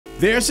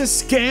There's a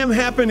scam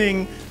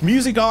happening.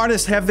 Music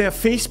artists have their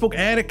Facebook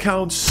ad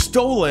accounts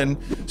stolen.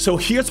 So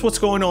here's what's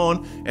going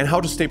on and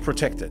how to stay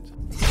protected.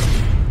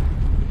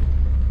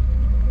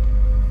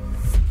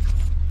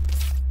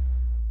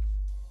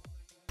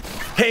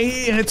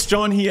 Hey, it's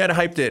John here at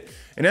Hyped It.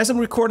 And as I'm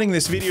recording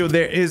this video,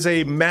 there is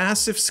a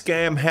massive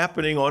scam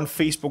happening on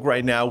Facebook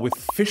right now with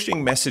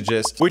phishing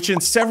messages, which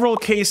in several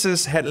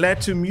cases had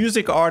led to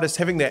music artists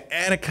having their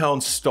ad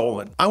accounts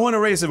stolen. I want to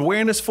raise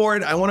awareness for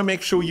it. I want to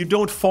make sure you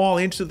don't fall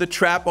into the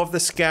trap of the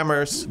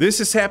scammers. This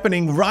is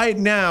happening right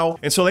now.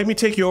 And so let me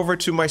take you over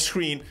to my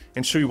screen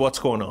and show you what's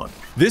going on.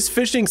 This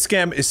phishing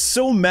scam is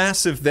so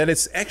massive that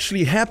it's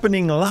actually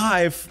happening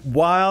live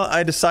while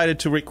I decided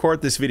to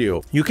record this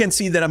video. You can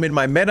see that I'm in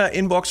my Meta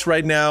inbox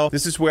right now.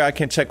 This is where I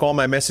can check all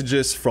my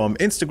messages from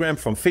Instagram,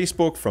 from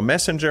Facebook, from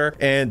Messenger.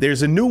 And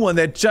there's a new one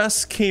that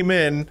just came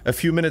in a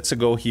few minutes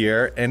ago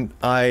here, and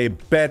I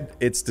bet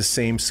it's the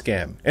same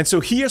scam. And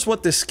so here's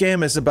what this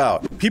scam is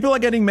about. People are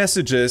getting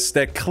messages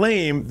that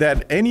claim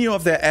that any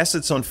of their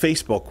assets on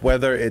Facebook,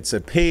 whether it's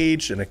a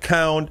page, an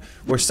account,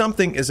 or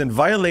something is in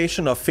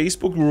violation of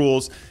Facebook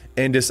rules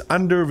and is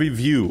under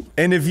review.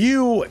 And if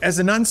you, as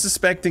an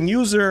unsuspecting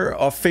user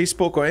of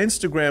Facebook or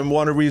Instagram,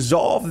 want to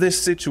resolve this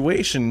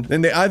situation,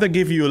 then they either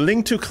give you a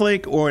link to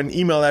click or an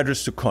email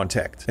address to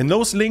contact. And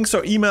those links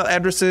or email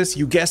addresses,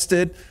 you guessed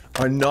it,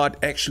 are not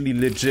actually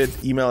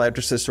legit email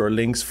addresses or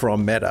links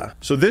from Meta.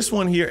 So this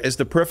one here is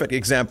the perfect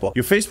example.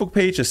 Your Facebook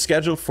page is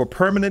scheduled for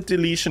permanent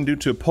deletion due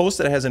to a post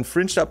that has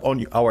infringed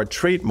upon our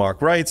trademark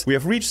rights. We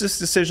have reached this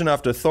decision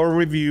after a thorough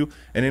review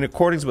and in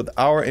accordance with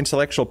our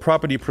intellectual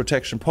property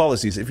protection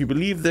policies. If you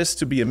believe this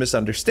to be a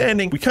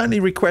misunderstanding, we kindly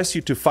request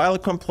you to file a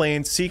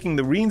complaint seeking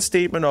the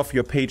reinstatement of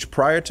your page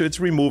prior to its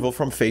removal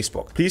from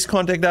Facebook. Please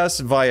contact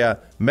us via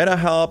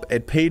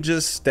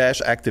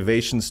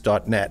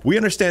metahelp@pages-activations.net. We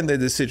understand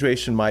that this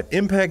situation might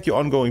impact your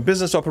ongoing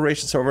business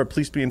operations. However,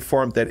 please be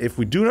informed that if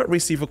we do not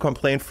receive a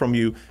complaint from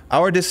you,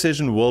 our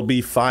decision will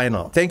be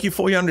final. Thank you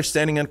for your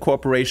understanding and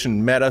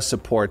cooperation, Meta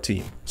support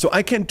team. So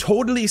I can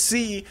totally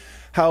see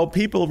how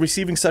people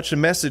receiving such a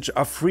message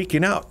are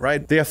freaking out,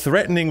 right? They are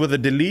threatening with a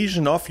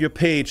deletion of your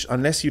page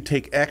unless you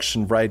take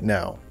action right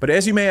now. But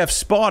as you may have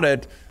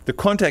spotted, the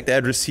contact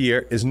address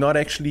here is not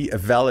actually a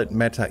valid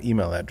Meta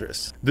email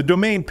address. The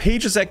domain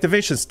Pages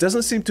Activations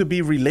doesn't seem to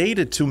be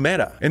related to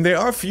Meta. And there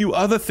are a few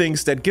other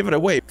things that give it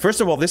away. First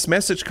of all, this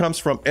message comes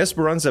from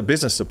Esperanza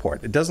Business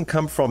Support. It doesn't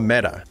come from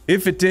Meta.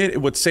 If it did,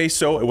 it would say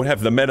so. It would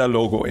have the Meta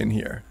logo in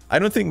here. I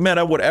don't think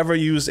Meta would ever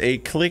use a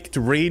clicked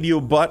radio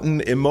button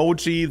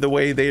emoji the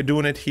way they're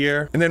doing it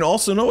here. And then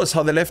also notice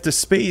how they left a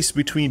space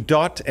between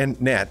 .dot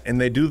and .net.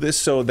 And they do this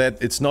so that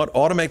it's not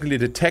automatically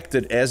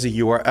detected as a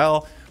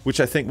URL, which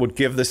I think would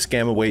give the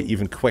scam away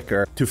even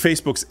quicker to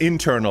Facebook's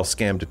internal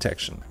scam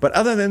detection. But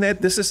other than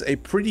that, this is a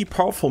pretty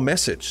powerful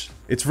message.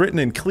 It's written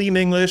in clean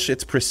English,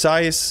 it's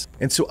precise,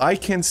 and so I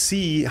can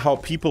see how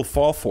people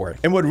fall for it.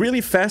 And what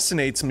really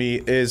fascinates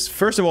me is,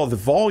 first of all, the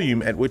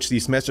volume at which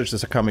these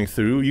messages are coming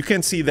through. You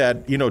can see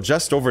that,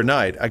 just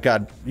overnight, I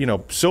got,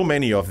 so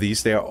many of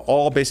these. They're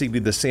all basically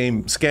the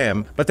same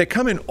scam, but they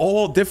come in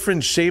all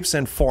different shapes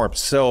and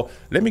forms. So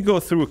let me go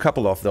through a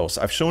couple of those.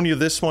 I've shown you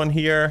this one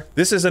here.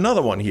 This is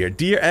another one here.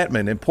 Dear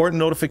admin, important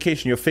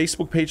notification. Your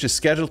Facebook page is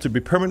scheduled to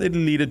be permanently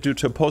deleted due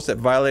to a post that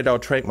violated our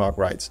trademark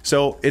rights.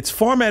 So it's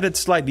formatted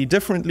slightly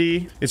differently.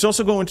 It's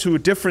also going to a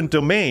different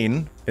domain,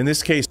 in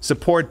this case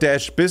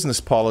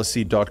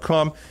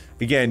support-businesspolicy.com.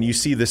 Again, you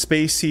see the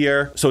space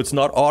here, so it's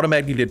not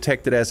automatically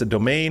detected as a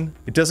domain.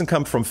 It doesn't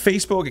come from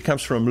Facebook, it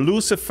comes from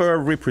Lucifer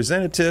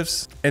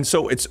representatives, and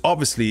so it's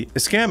obviously a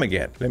scam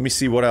again. Let me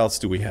see, what else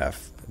do we have?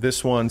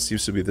 This one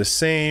seems to be the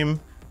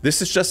same.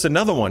 This is just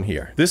another one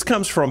here. This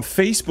comes from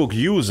Facebook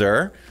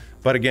user,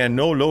 but again,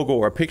 no logo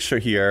or picture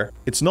here.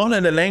 It's not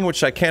in a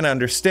language I can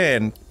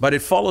understand, but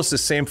it follows the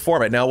same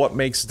format. Now, what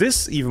makes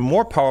this even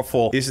more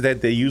powerful is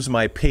that they use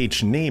my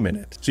page name in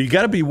it. So you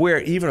gotta beware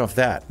even of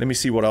that. Let me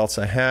see what else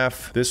I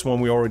have. This one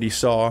we already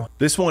saw.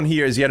 This one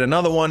here is yet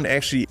another one.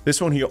 Actually,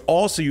 this one here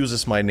also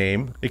uses my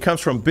name. It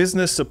comes from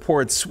Business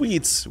Support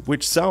Suites,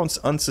 which sounds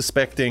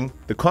unsuspecting.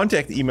 The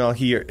contact email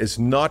here is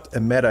not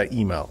a Meta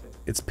email.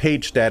 It's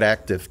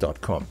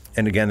page-active.com.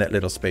 And again, that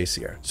little space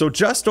here. So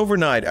just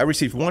overnight, I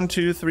received 1,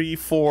 2, 3,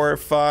 4,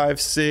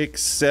 5,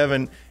 6,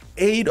 7,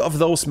 8 of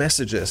those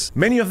messages,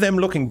 many of them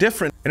looking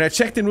different. And I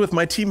checked in with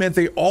my team and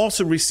they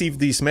also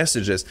received these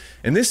messages.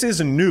 And this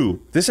isn't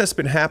new. This has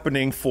been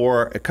happening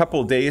for a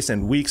couple of days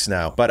and weeks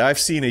now. But I've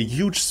seen a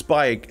huge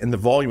spike in the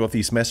volume of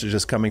these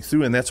messages coming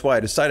through. And that's why I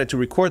decided to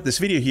record this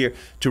video here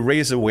to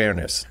raise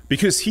awareness.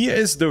 Because here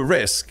is the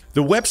risk.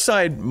 The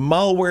website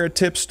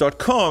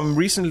malwaretips.com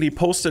recently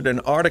posted an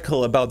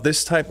article about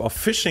this type of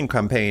phishing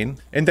campaign.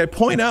 And they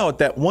point out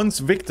that once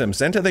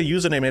victims enter their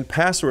username and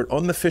password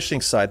on the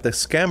phishing site, the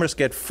scammers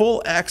get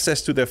full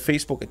access to their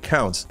Facebook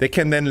accounts. They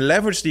can then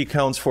leverage the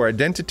accounts for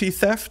identity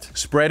theft,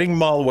 spreading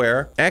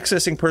malware,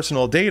 accessing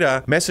personal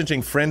data,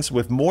 messaging friends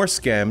with more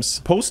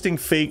scams, posting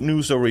fake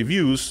news or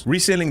reviews,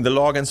 reselling the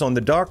logins on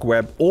the dark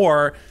web,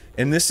 or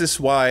And this is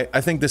why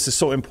I think this is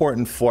so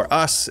important for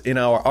us in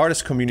our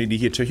artist community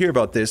here to hear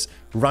about this,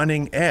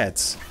 running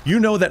ads. You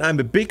know that I'm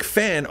a big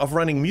fan of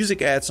running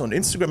music ads on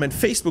Instagram and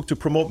Facebook to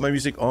promote my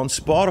music on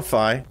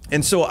Spotify.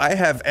 And so I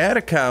have ad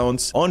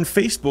accounts on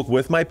Facebook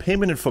with my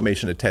payment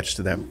information attached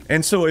to them.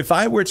 And so if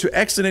I were to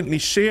accidentally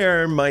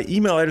share my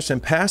email address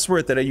and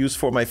password that I use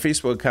for my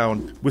Facebook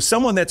account with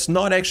someone that's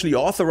not actually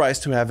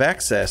authorized to have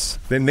access,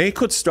 then they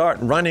could start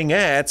running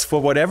ads for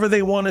whatever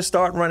they want to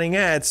start running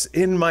ads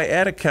in my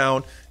ad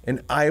account,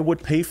 and I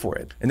would pay for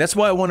it. And that's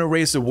why I want to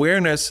raise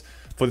awareness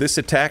for this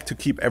attack to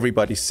keep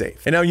everybody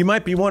safe. And now you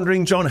might be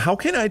wondering, John, how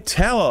can I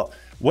tell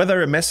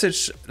whether a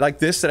message like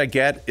this that I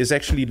get is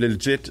actually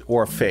legit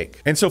or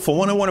fake? And so for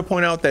one, I want to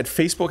point out that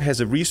Facebook has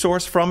a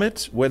resource from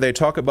it where they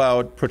talk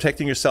about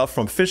protecting yourself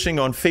from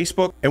phishing on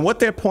Facebook. And what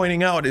they're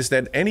pointing out is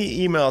that any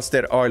emails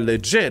that are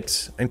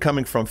legit and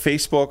coming from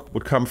Facebook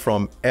would come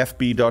from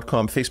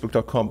fb.com,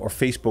 facebook.com, or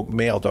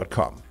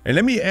facebookmail.com. And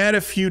let me add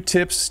a few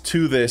tips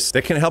to this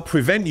that can help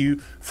prevent you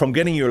from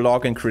getting your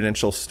login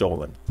credentials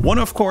stolen. One,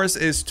 of course,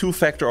 is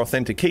two-factor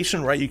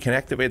authentication, right? You can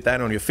activate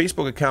that on your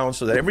Facebook account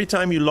so that every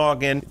time you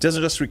log in, it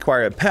doesn't just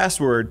require a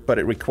password, but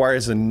it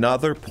requires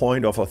another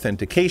point of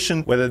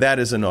authentication, whether that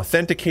is an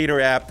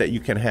authenticator app that you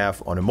can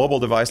have on a mobile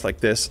device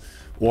like this,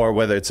 or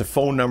whether it's a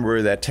phone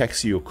number that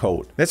texts you a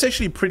code. That's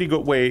actually a pretty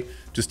good way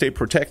to stay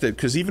protected,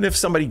 because even if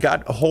somebody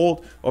got a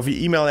hold of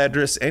your email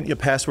address and your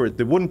password,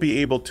 they wouldn't be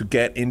able to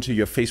get into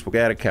your Facebook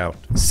ad account.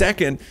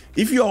 Second,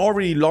 if you're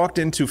already logged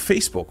into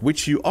Facebook,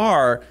 which you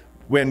are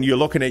when you're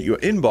looking at your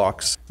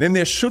inbox, then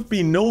there should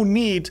be no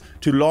need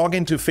to log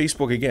into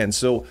Facebook again.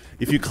 So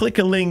if you click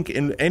a link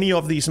in any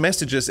of these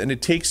messages and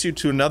it takes you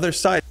to another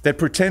site that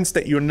pretends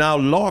that you're now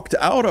logged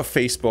out of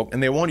Facebook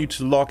and they want you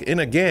to log in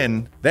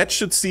again, that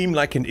should seem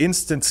like an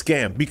instant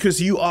scam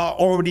because you are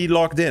already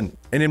logged in.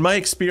 And in my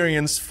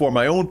experience for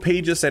my own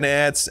pages and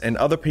ads and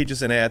other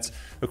pages and ads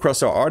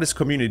across our artist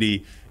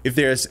community, if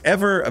there's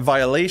ever a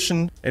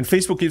violation and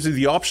Facebook gives you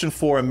the option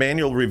for a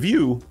manual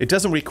review, it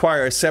doesn't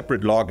require a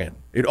separate login.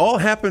 It all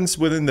happens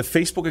within the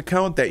Facebook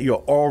account that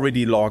you're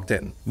already logged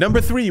in.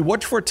 Number 3,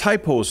 watch for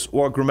typos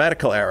or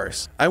grammatical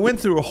errors. I went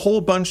through a whole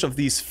bunch of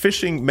these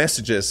phishing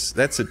messages.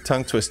 That's a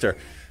tongue twister.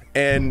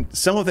 And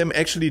some of them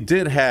actually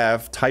did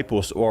have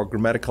typos or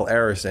grammatical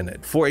errors in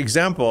it. For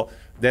example,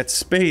 that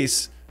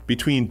space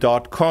between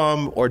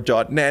 .com or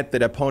 .net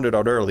that I pointed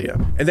out earlier.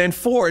 And then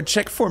 4,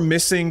 check for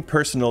missing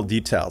personal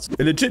details.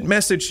 A legit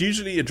message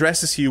usually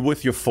addresses you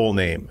with your full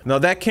name. Now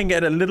that can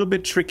get a little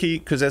bit tricky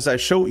because as I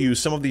showed you,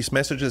 some of these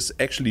messages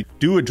actually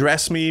do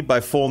address me by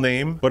full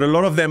name, but a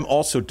lot of them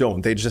also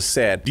don't. They just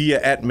said,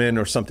 dear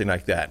admin or something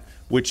like that,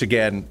 which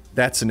again,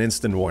 that's an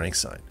instant warning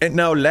sign. And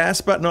now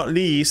last but not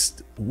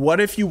least,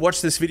 what if you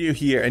watch this video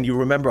here and you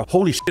remember,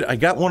 holy shit, I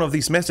got one of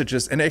these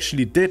messages and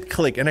actually did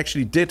click and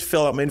actually did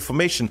fill out my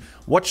information.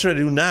 What should I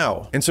do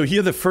now? And so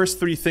here are the first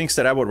 3 things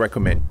that I would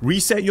recommend.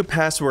 Reset your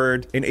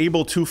password,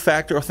 enable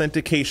two-factor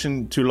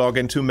authentication to log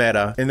into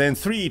Meta, and then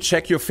 3,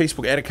 check your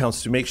Facebook ad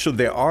accounts to make sure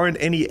there aren't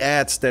any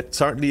ads that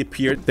suddenly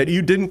appeared that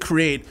you didn't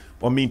create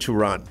or mean to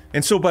run.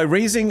 And so by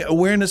raising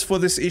awareness for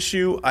this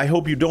issue, I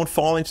hope you don't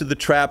fall into the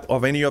trap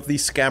of any of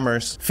these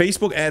scammers.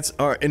 Facebook ads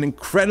are an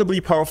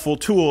incredibly powerful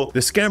tool. The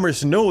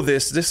scammers know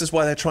this. This is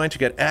why they're trying to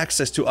get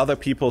access to other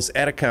people's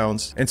ad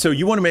accounts. And so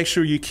you want to make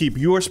sure you keep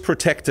yours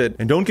protected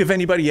and don't give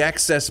anybody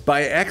access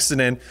by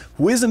accident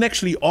who isn't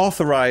actually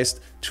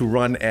authorized to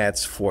run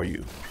ads for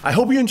you. I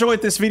hope you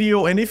enjoyed this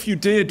video, and if you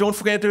did, don't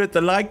forget to hit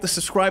the like, the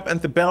subscribe,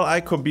 and the bell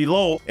icon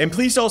below. And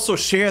please also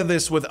share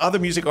this with other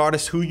music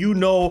artists who you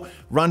know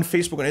run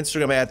Facebook and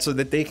Instagram ads so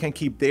that they can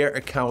keep their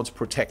accounts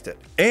protected.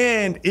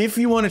 And if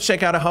you want to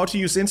check out how to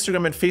use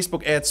Instagram and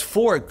Facebook ads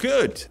for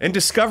good and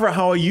discover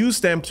how I use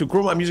them to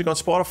grow my music on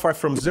Spotify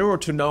from 0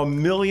 to now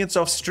millions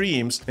of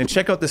streams, then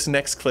check out this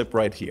next clip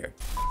right here.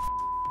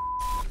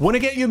 Want to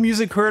get your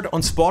music heard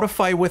on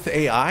Spotify with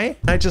AI?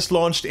 I just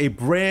launched a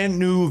brand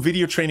new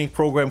video training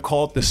program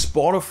called the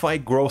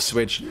Spotify Growth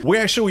Switch,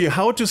 where I show you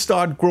how to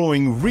start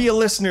growing real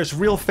listeners,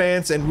 real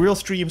fans, and real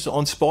streams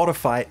on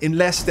Spotify in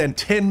less than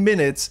 10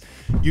 minutes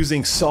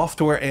using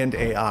software and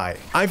AI.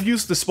 I've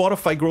used the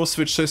Spotify Growth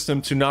Switch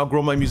system to now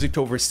grow my music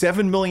to over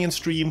 7 million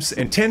streams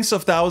and tens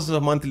of thousands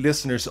of monthly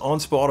listeners on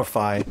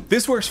Spotify.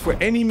 This works for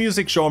any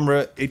music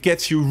genre. It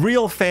gets you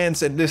real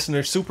fans and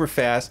listeners super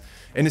fast,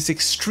 and it's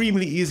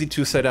extremely easy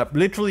to set up,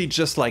 literally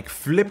just like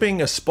flipping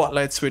a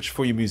spotlight switch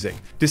for your music.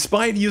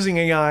 Despite using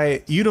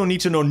AI, you don't need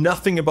to know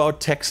nothing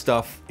about tech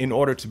stuff in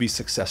order to be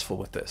successful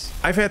with this.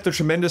 I've had the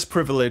tremendous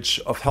privilege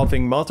of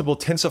helping multiple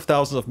tens of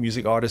thousands of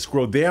music artists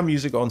grow their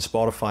music on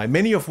Spotify,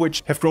 many of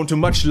which have grown to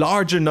much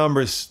larger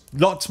numbers,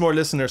 lots more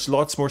listeners,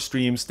 lots more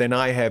streams than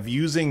I have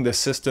using the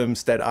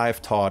systems that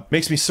I've taught.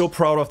 Makes me so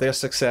proud of their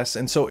success.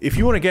 And so if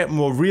you want to get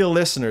more real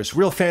listeners,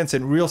 real fans,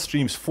 and real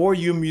streams for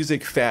your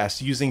music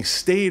fast using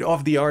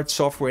state-of-the-art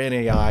software and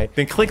AI,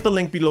 then click the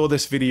link below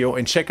this video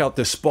and check out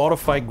the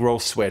Spotify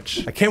Growth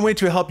Switch. I can't wait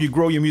to help you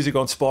grow your music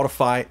on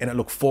Spotify, and I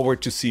look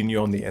forward to seeing you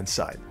on the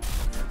inside.